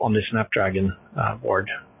the Snapdragon board.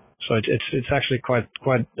 So it's actually quite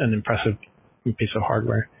an impressive piece of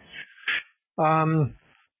hardware.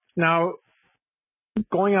 Now,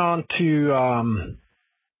 going on to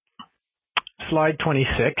slide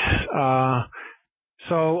 26.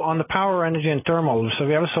 So on the power, energy, and thermal, so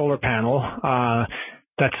we have a solar panel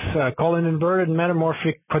that's called an inverted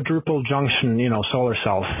metamorphic quadruple junction, solar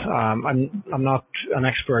cells. I'm not an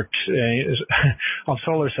expert on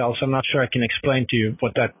solar cells, so I'm not sure I can explain to you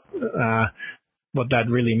what that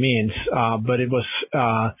really means. But it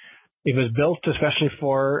was built especially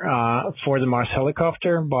for the Mars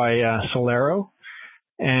helicopter by Solero,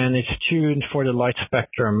 and it's tuned for the light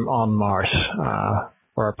spectrum on Mars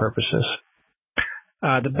for our purposes.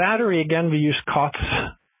 The battery, again, we use COTS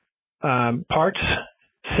parts,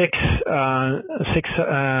 six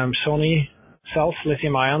Sony cells,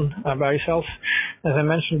 lithium-ion battery cells. As I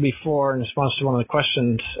mentioned before in response to one of the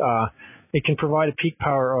questions, it can provide a peak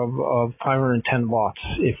power of 510 watts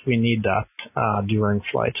if we need that during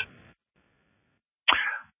flight.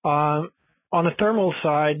 On the thermal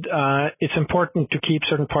side, it's important to keep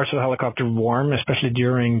certain parts of the helicopter warm, especially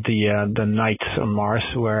during the nights on Mars,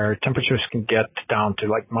 where temperatures can get down to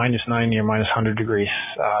like -90 or -100 degrees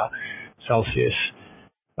Celsius.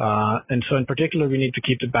 And so in particular, we need to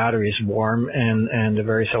keep the batteries warm and the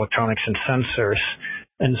various electronics and sensors.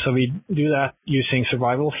 And so we do that using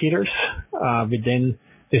survival heaters within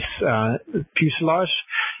this fuselage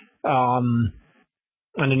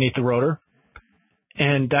underneath the rotor.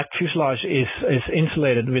 And that fuselage is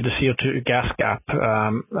insulated with a CO2 gas gap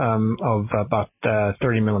of about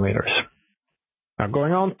 30 millimeters. Now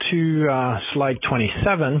going on to slide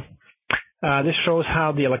 27, this shows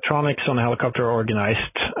how the electronics on the helicopter are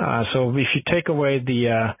organized. So if you take away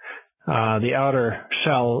the outer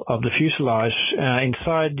shell of the fuselage,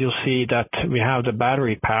 inside you'll see that we have the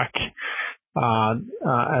battery pack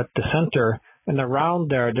at the center. And around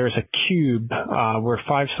there's a cube where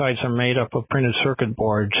 5 sides are made up of printed circuit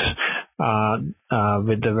boards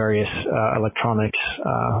with the various electronics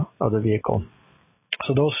of the vehicle.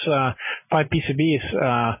 So those 5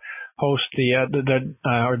 PCBs host the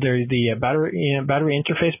battery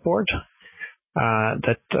interface board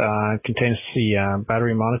that contains the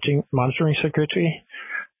battery monitoring circuitry,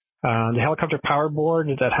 the helicopter power board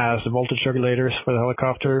that has the voltage regulators for the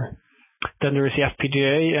helicopter. Then there is the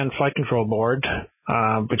FPGA and flight control board,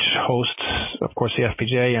 which hosts, of course, the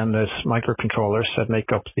FPGA and the microcontrollers that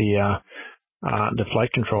make up the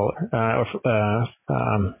flight controller,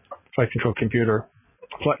 flight control computer,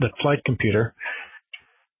 the flight computer.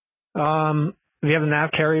 We have a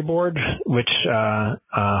nav carry board, which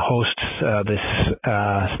hosts this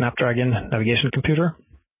Snapdragon navigation computer.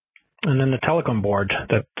 And then the telecom board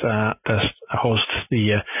that hosts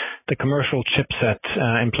the commercial chipset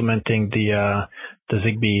implementing the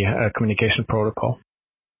Zigbee communication protocol.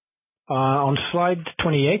 On slide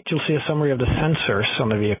 28, you'll see a summary of the sensors on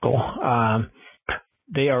the vehicle.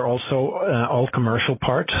 They are also all commercial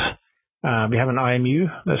parts. We have an IMU,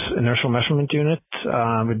 this inertial measurement unit,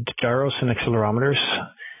 with gyros and accelerometers.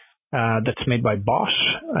 That's made by Bosch,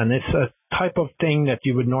 and it's a type of thing that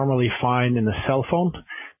you would normally find in a cell phone.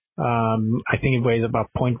 I think it weighs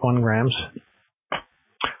about 0.1 grams.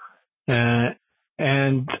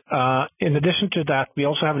 And in addition to that, we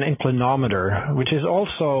also have an inclinometer, which is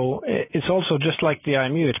also just like the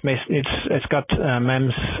IMU. It's got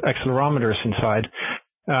MEMS accelerometers inside,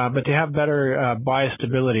 but they have better bias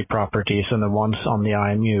stability properties than the ones on the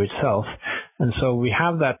IMU itself. And so we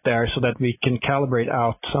have that there so that we can calibrate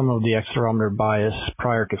out some of the accelerometer bias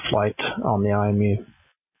prior to flight on the IMU.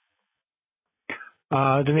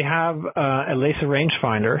 Then we have a laser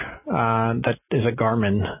rangefinder that is a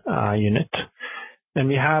Garmin unit. And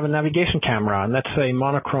we have a navigation camera, and that's a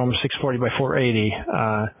monochrome 640 by 480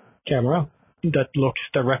 camera that looks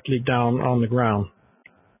directly down on the ground.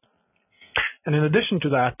 And in addition to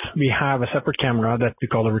that, we have a separate camera that we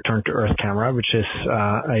call a return to Earth camera, which is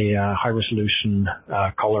a high-resolution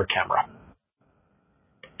color camera.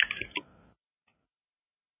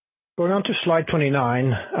 Going on to slide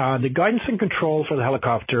 29, the guidance and control for the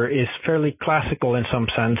helicopter is fairly classical in some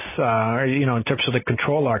sense, in terms of the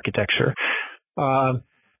control architecture.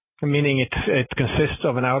 Meaning it consists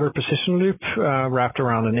of an outer position loop wrapped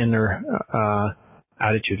around an inner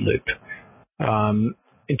attitude loop.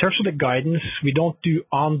 In terms of the guidance, we don't do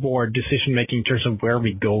onboard decision making in terms of where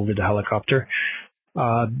we go with the helicopter.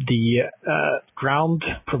 The ground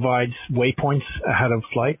provides waypoints ahead of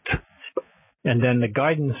flight, and then the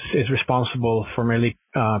guidance is responsible for merely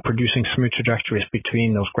producing smooth trajectories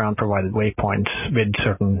between those ground provided waypoints with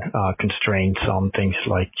certain constraints on things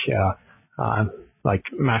like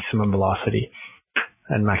maximum velocity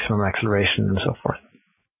and maximum acceleration and so forth.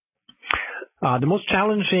 The most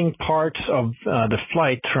challenging parts of the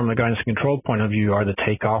flight from a guidance and control point of view are the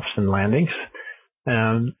takeoffs and landings.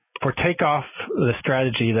 For takeoff, the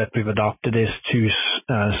strategy that we've adopted is to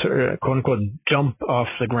quote-unquote jump off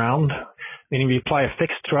the ground, meaning we apply a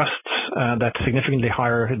fixed thrust that's significantly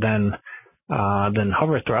higher than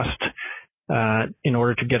hover thrust in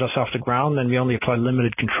order to get us off the ground, and we only apply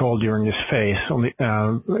limited control during this phase, only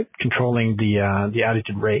controlling the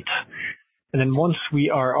attitude rates. And then once we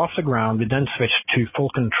are off the ground, we then switch to full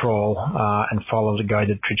control and follow the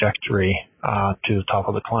guided trajectory to the top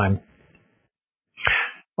of the climb.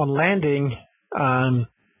 On landing,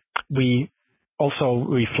 we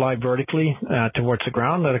fly vertically towards the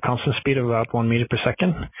ground at a constant speed of about 1 meter per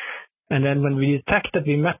second. And then when we detect that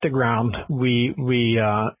we met the ground, we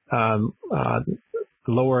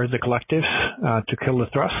lower the collectives to kill the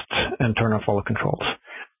thrust and turn off all the controls.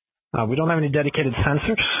 We don't have any dedicated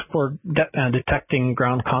sensors for detecting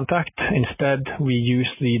ground contact. Instead, we use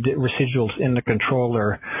the residuals in the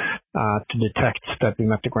controller to detect that we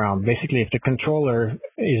met the ground. Basically, if the controller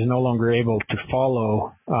is no longer able to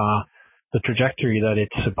follow the trajectory that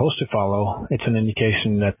it's supposed to follow, it's an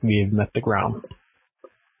indication that we've met the ground.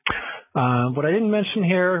 What I didn't mention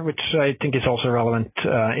here, which I think is also relevant,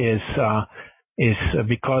 is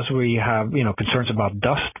because we have concerns about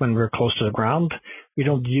dust when we're close to the ground, we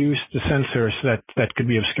don't use the sensors that could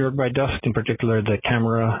be obscured by dust, in particular the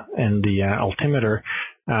camera and the altimeter,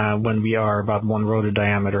 when we are about 1 rotor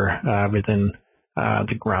diameter within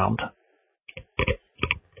the ground.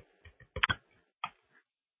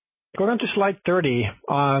 Going on to slide 30.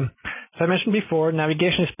 As I mentioned before,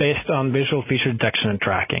 navigation is based on visual feature detection and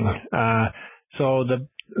tracking. So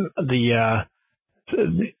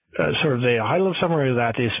sort of the high-level summary of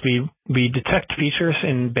that is we detect features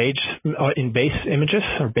in base images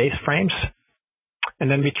or base frames,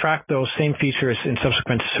 and then we track those same features in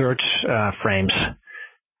subsequent search frames.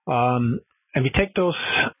 And we take those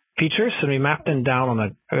features and we map them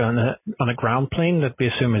down on a ground plane that we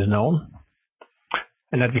assume is known,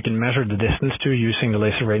 and that we can measure the distance to using the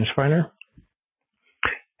laser rangefinder.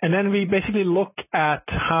 And then we basically look at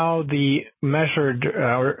how the measured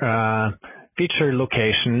feature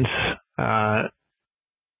locations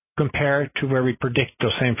compare to where we predict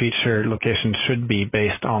those same feature locations should be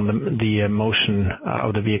based on the motion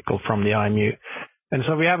of the vehicle from the IMU. And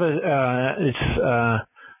so we have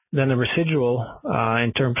then a residual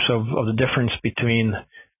in terms of the difference between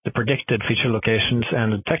the predicted feature locations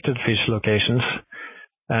and the detected feature locations.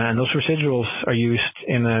 And those residuals are used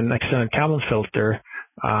in an extended Kalman filter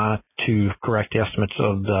to correct the estimates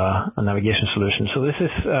of the navigation solution. So this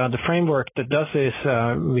is the framework that does this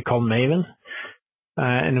we call MAVEN,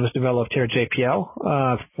 and it was developed here at JPL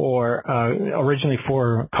originally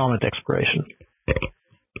for comet exploration.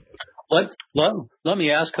 Let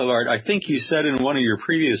me ask, Håvard, I think you said in one of your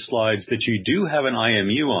previous slides that you do have an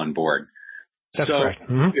IMU on board. That's correct.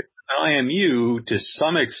 Mm-hmm. IMU, to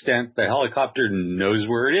some extent, the helicopter knows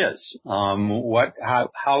where it is.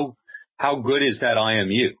 How good is that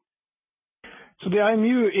IMU? So the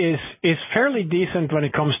IMU is fairly decent when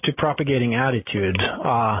it comes to propagating attitude.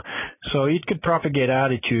 So it could propagate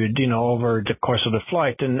attitude, over the course of the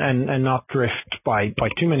flight and not drift by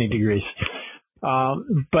too many degrees.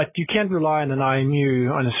 But you can't rely on an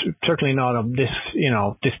IMU, and certainly not on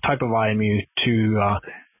this type of IMU to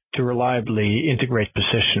reliably integrate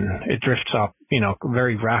position. It drifts up,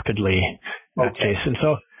 very rapidly in that case. And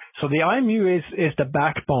so the IMU is the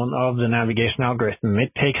backbone of the navigation algorithm.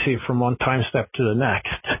 It takes you from one time step to the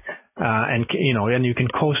next. And you can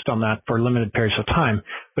coast on that for limited periods of time,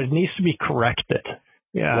 but it needs to be corrected.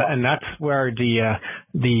 And that's where the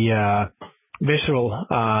visual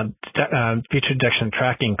feature detection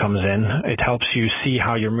tracking comes in. It helps you see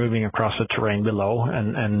how you're moving across the terrain below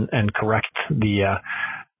and correct the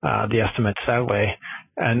estimates that way,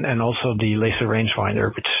 and also the laser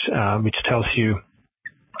rangefinder, which tells you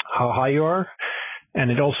how high you are,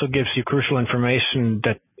 and it also gives you crucial information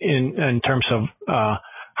that in terms of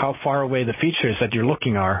how far away the features that you're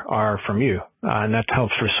looking are from you, and that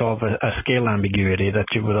helps resolve a scale ambiguity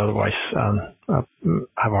that you would otherwise have a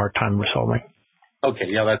hard time resolving. Okay,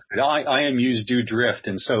 yeah, that's good. IMUs do drift,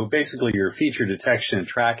 and so basically your feature detection and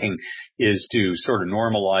tracking is to sort of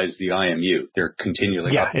normalize the IMU. They're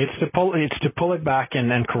continually up. It's to pull it back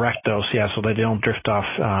and then correct those, so they don't drift off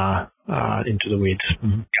into the weeds.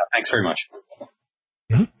 Mm-hmm. Yeah, thanks very much.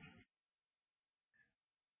 Mm-hmm.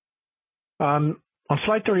 On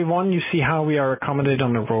slide 31, you see how we are accommodated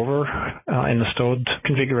on the rover in the stowed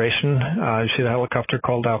configuration. You see the helicopter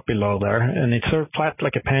called out below there, and it's sort of flat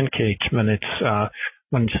like a pancake when it's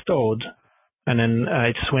stowed. and then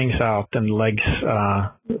it swings out and legs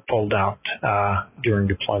fold out during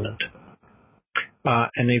deployment.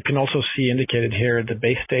 And you can also see indicated here the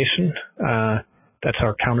base station. That's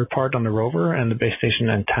our counterpart on the rover, and the base station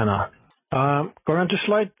antenna. Going on to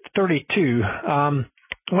slide 32.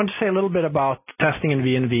 I want to say a little bit about testing in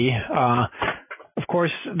VNV. Of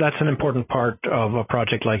course, that's an important part of a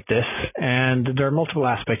project like this, and there are multiple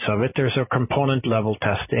aspects of it. There's a component level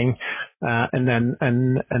testing, and then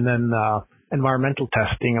environmental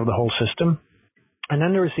testing of the whole system. And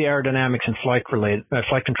then there's the aerodynamics and flight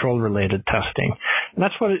control related testing. And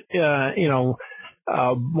that's what,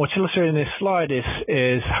 what's illustrated in this slide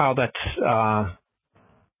is how that's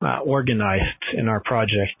organized in our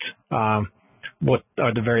project. What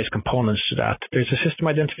are the various components to that? There's a system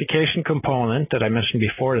identification component that I mentioned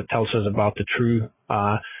before that tells us about the true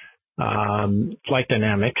flight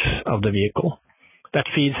dynamics of the vehicle. That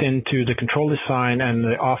feeds into the control design and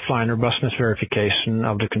the offline robustness verification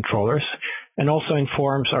of the controllers, and also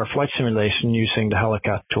informs our flight simulation using the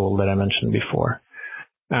Helicat tool that I mentioned before.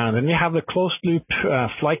 And then you have the closed loop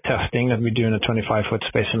flight testing that we do in a 25-foot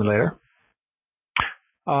space simulator.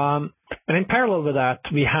 And in parallel with that,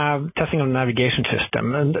 we have testing of the navigation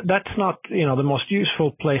system. And that's not, the most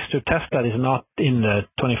useful place to test that is not in the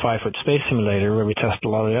 25-foot space simulator where we test a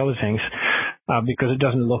lot of the other things, because it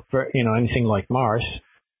doesn't look very, anything like Mars.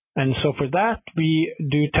 And so for that, we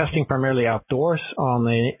do testing primarily outdoors on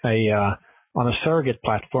a surrogate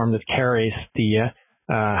platform that carries the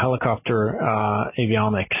helicopter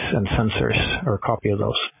avionics and sensors, or a copy of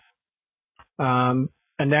those. And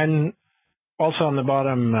then also on the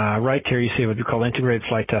bottom right here, you see what we call integrated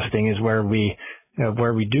flight testing, is where we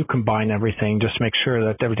do combine everything just to make sure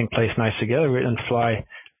that everything plays nice together and fly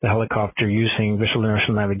the helicopter using visual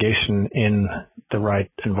inertial navigation in the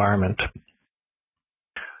right environment.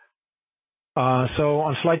 So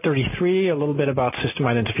on slide 33, a little bit about system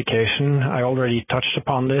identification. I already touched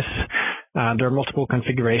upon this. There are multiple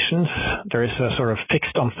configurations. There is a sort of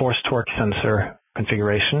fixed on-force torque sensor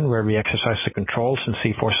configuration where we exercise the controls and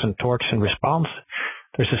see force and torques in response.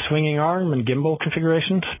 There's a swinging arm and gimbal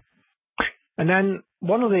configurations. And then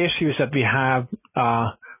one of the issues that we had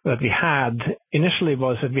initially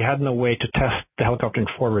was that we had no way to test the helicopter in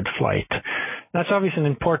forward flight. That's obviously an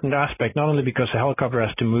important aspect, not only because the helicopter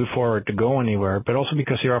has to move forward to go anywhere, but also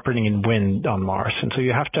because you're operating in wind on Mars. And so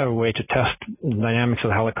you have to have a way to test the dynamics of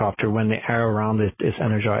the helicopter when the air around it is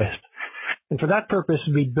energized. And for that purpose,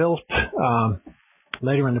 we built,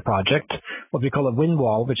 later in the project, what we call a wind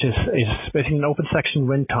wall, which is basically an open section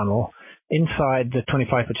wind tunnel inside the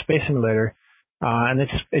 25-foot space simulator. And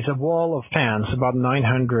it's a wall of fans, about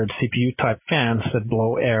 900 CPU-type fans that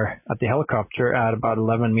blow air at the helicopter at about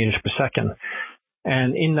 11 meters per second.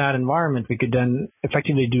 And in that environment, we could then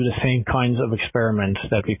effectively do the same kinds of experiments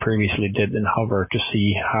that we previously did in hover to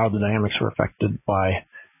see how the dynamics were affected by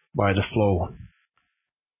the flow.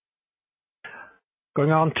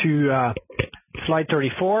 Going on to slide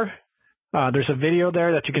 34, there's a video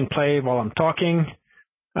there that you can play while I'm talking.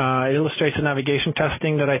 It illustrates the navigation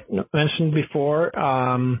testing that I mentioned before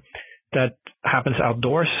that happens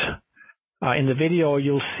outdoors. In the video,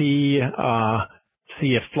 you'll see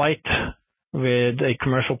a flight with a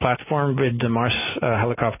commercial platform with the Mars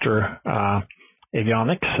helicopter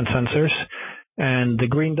avionics and sensors. And the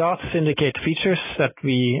green dots indicate features that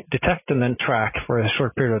we detect and then track for a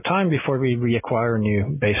short period of time before we reacquire a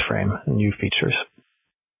new base frame and new features.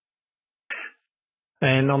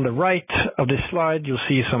 And on the right of this slide, you'll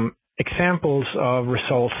see some examples of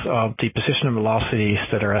results of the position and velocities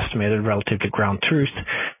that are estimated relative to ground truth.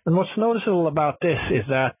 And what's noticeable about this is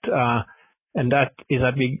that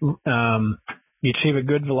we achieve a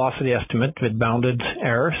good velocity estimate with bounded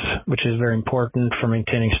errors, which is very important for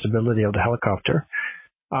maintaining stability of the helicopter.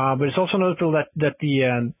 But it's also notable that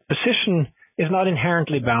the position is not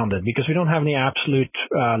inherently bounded because we don't have any absolute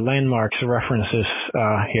landmarks or references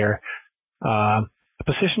here.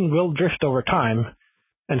 The position will drift over time,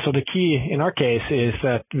 and so the key in our case is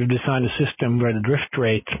that we've designed a system where the drift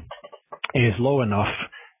rate is low enough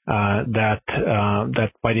that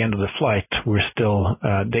by the end of the flight, we're still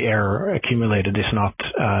the error accumulated is not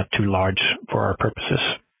too large for our purposes.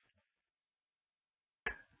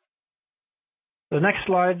 The next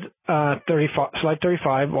slide, slide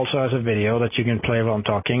 35, also has a video that you can play while I'm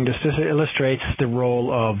talking. This illustrates the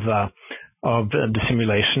role of the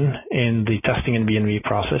simulation in the testing and VNV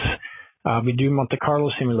process. We do Monte Carlo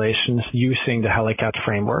simulations using the Helicat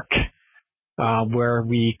framework, where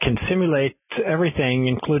we can simulate everything,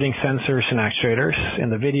 including sensors and actuators. In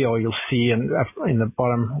the video, you'll see in the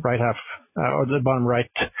bottom right half, or the bottom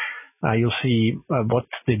right you'll see what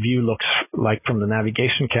the view looks like from the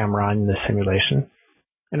navigation camera in the simulation.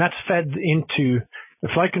 And that's fed into the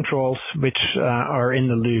flight controls, which are in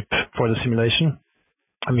the loop for the simulation.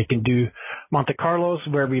 And we can do Monte Carlos,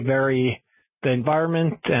 where we vary the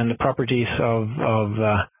environment and the properties of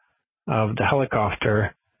the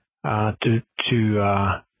helicopter to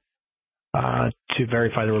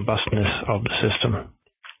verify the robustness of the system.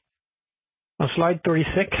 On slide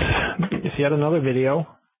 36 is yet another video.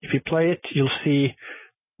 If you play it, you'll see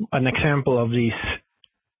an example of the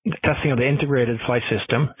testing of the integrated flight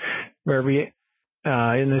system, where we,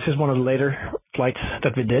 and this is one of the later flights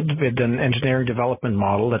that we did with an engineering development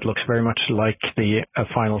model that looks very much like the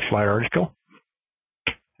final flight article.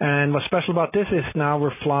 And what's special about this is now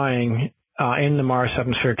we're flying in the Mars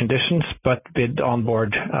atmospheric conditions, but with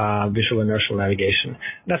onboard visual inertial navigation.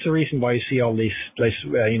 That's the reason why you see all these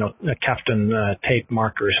captain tape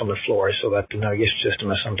markers on the floor, so that the navigation system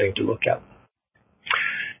has something to look at.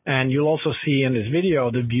 And you'll also see in this video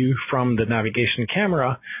the view from the navigation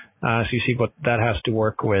camera, so you see what that has to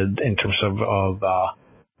work with in terms of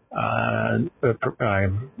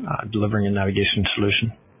delivering a navigation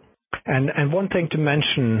solution. And one thing to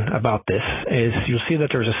mention about this is you'll see that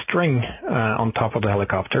there's a string on top of the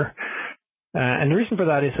helicopter. And the reason for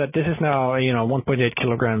that is that this is now a 1.8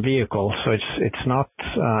 kilogram vehicle, so it's not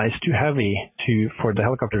it's too heavy for the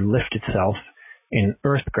helicopter to lift itself in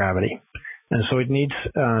Earth gravity. And so it needs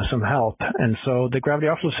some help. And so the gravity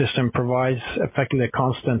offload system provides effectively a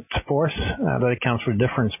constant force that accounts for the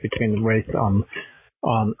difference between the weight on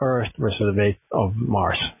Earth versus the weight of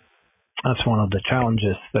Mars. That's one of the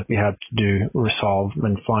challenges that we had to resolve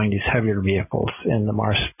when flying these heavier vehicles in the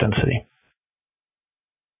Mars density.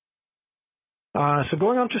 So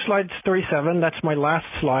going on to slide 37, that's my last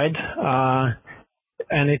slide.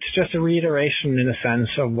 And it's just a reiteration in a sense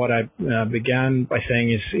of what I began by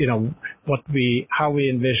saying is, how we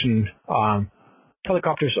envision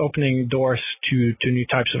helicopters opening doors to new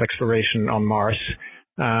types of exploration on Mars.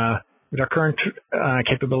 With our current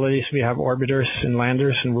capabilities, we have orbiters and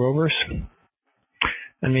landers and rovers.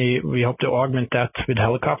 And we hope to augment that with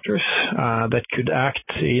helicopters that could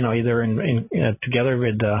act, either together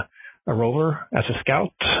with a rover as a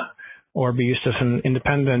scout, or be used as an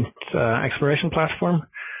independent exploration platform.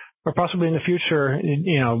 Or possibly in the future,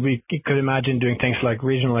 we could imagine doing things like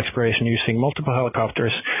regional exploration using multiple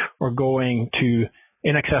helicopters, or going to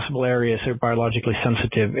inaccessible areas or biologically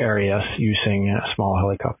sensitive areas using small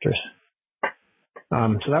helicopters.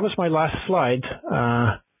 So that was my last slide.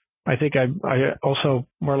 I think I also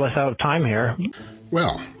more or less out of time here.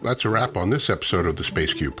 Well, that's a wrap on this episode of the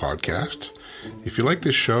SpaceQ podcast. If you like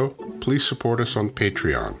this show, please support us on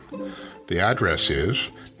Patreon. The address is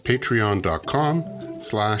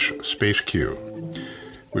patreon.com/SpaceQ.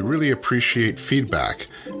 We really appreciate feedback,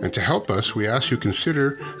 and to help us, we ask you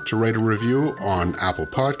consider to write a review on Apple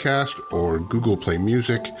Podcast or Google Play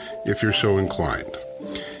Music if you're so inclined.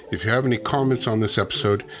 If you have any comments on this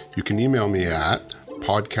episode, you can email me at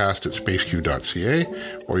podcast@spaceq.ca,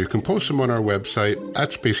 or you can post them on our website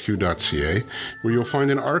at spaceq.ca, where you'll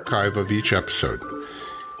find an archive of each episode.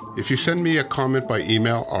 If you send me a comment by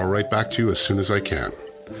email, I'll write back to you as soon as I can.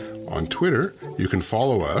 On Twitter, you can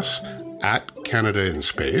follow us at Canada in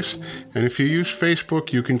Space, and if you use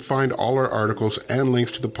Facebook, you can find all our articles and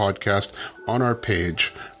links to the podcast on our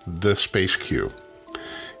page, The SpaceQ.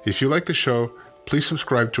 If you like the show, please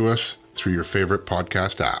subscribe to us through your favorite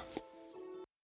podcast app.